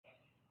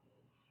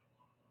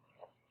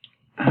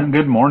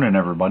Good morning,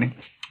 everybody.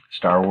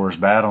 Star Wars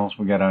battles.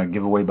 We got a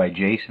giveaway by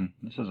Jason.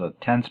 This is a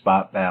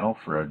 10-spot battle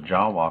for a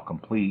Jawa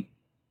complete.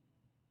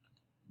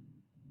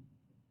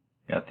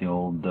 Got the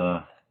old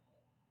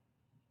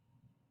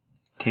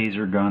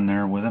taser gun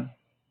there with him.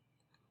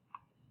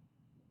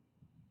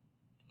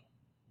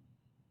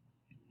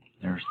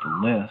 There's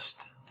the list.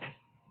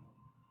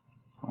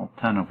 All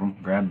 10 of them.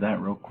 Grab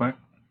that real quick.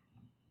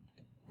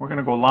 We're going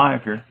to go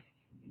live here.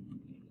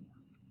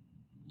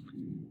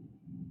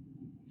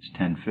 It's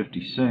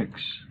 10:56.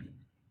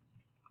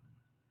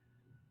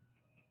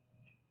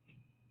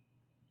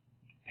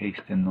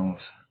 Paste in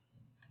those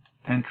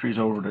entries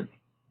over to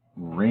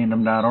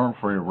random.org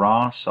for your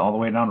Ross, all the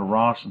way down to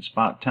Ross in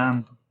spot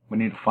 10. We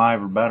need a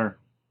 5 or better.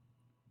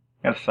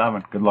 Got a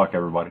 7. Good luck,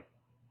 everybody.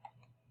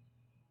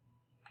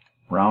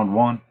 Round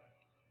 1,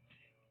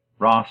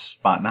 Ross,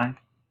 spot 9.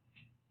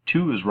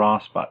 2 is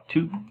Ross, spot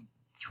 2.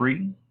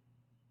 3,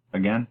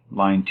 again,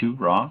 line 2,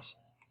 Ross.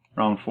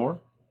 Round 4,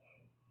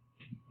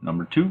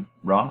 number 2,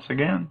 Ross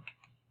again.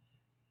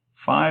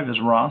 5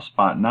 is Ross,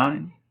 spot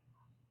 9.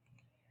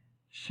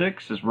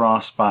 6 is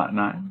Ross, spot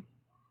 9.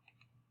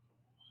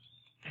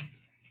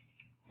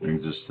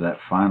 Brings us to that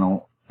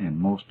final and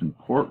most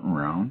important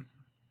round,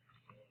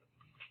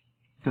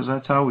 because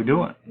that's how we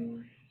do it.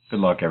 Good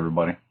luck,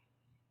 everybody.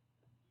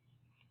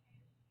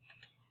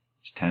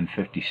 It's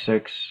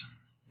 10:56.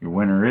 Your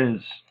winner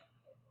is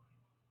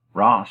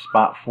Ross,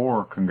 spot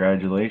 4.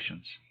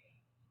 Congratulations.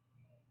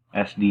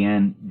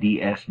 SDN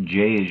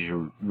DSJ is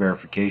your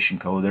verification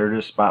code. There it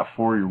is, spot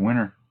 4, your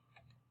winner.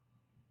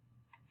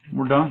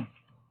 We're done.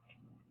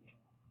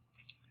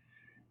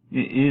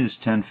 It is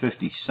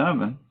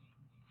 10:57.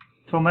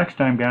 Till next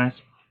time,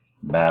 guys.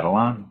 Battle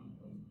on.